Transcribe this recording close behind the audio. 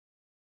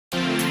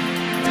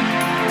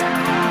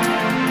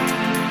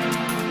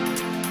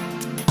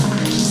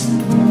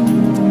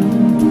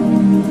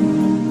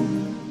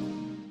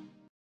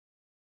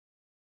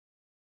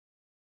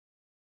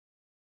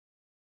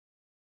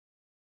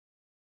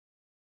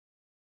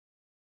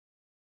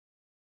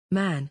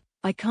Man,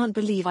 I can't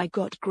believe I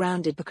got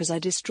grounded because I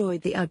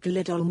destroyed the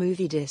Ugly Doll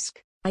movie disc.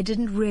 I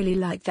didn't really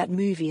like that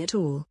movie at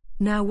all.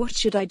 Now what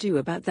should I do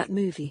about that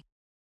movie?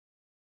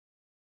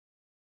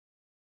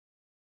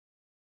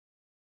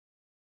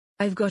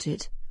 I've got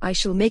it. I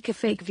shall make a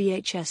fake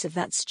VHS of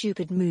that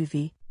stupid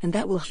movie, and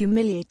that will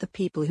humiliate the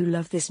people who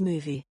love this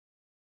movie.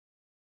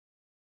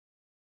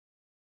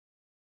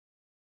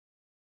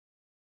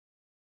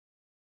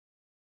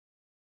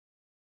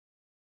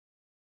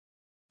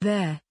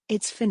 There,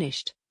 it's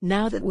finished.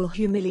 Now that will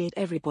humiliate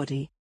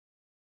everybody.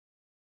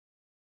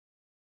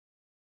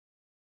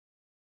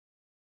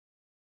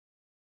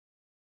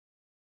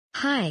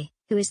 Hi,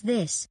 who is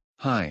this?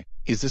 Hi,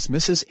 is this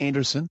Mrs.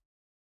 Anderson?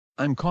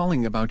 I'm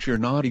calling about your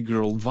naughty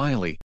girl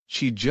Violy.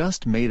 She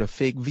just made a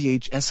fake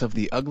VHS of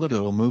the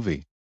UglyDolls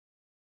movie.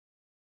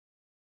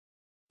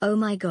 Oh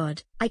my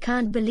god, I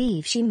can't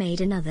believe she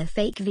made another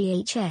fake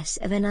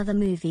VHS of another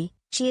movie.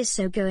 She is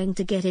so going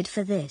to get it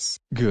for this.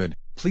 Good,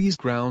 please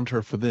ground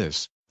her for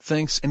this.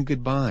 Thanks and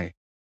goodbye.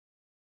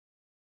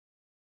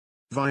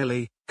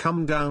 Violy,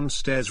 come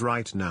downstairs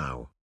right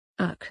now.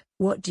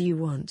 What do you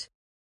want?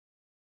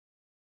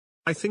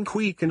 I think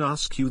we can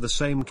ask you the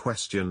same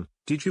question.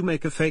 Did you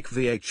make a fake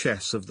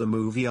VHS of the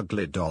movie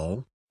Ugly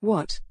Doll?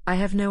 What? I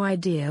have no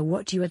idea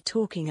what you are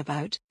talking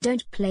about.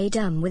 Don't play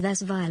dumb with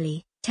us,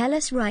 Violy. Tell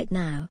us right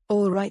now.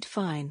 Alright,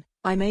 fine.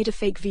 I made a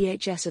fake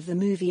VHS of the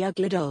movie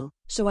Ugly Doll,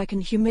 so I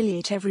can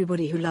humiliate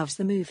everybody who loves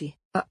the movie.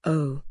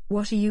 Uh-oh,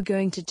 what are you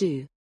going to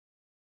do?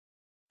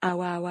 Ow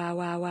ow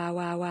ow ow ow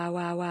ow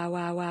ow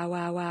ow ow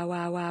ow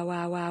ow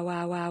ow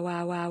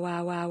ow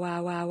ow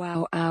ow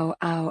ow ow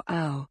ow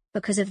ow.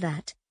 Because of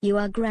that, you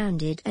are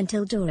grounded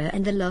until Dora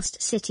and the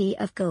Lost City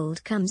of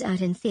Gold comes out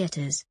in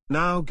theaters.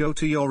 Now go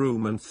to your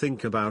room and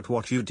think about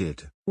what you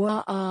did.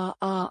 Wah ah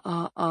ah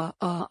ah ah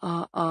ah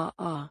ah ah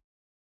ah.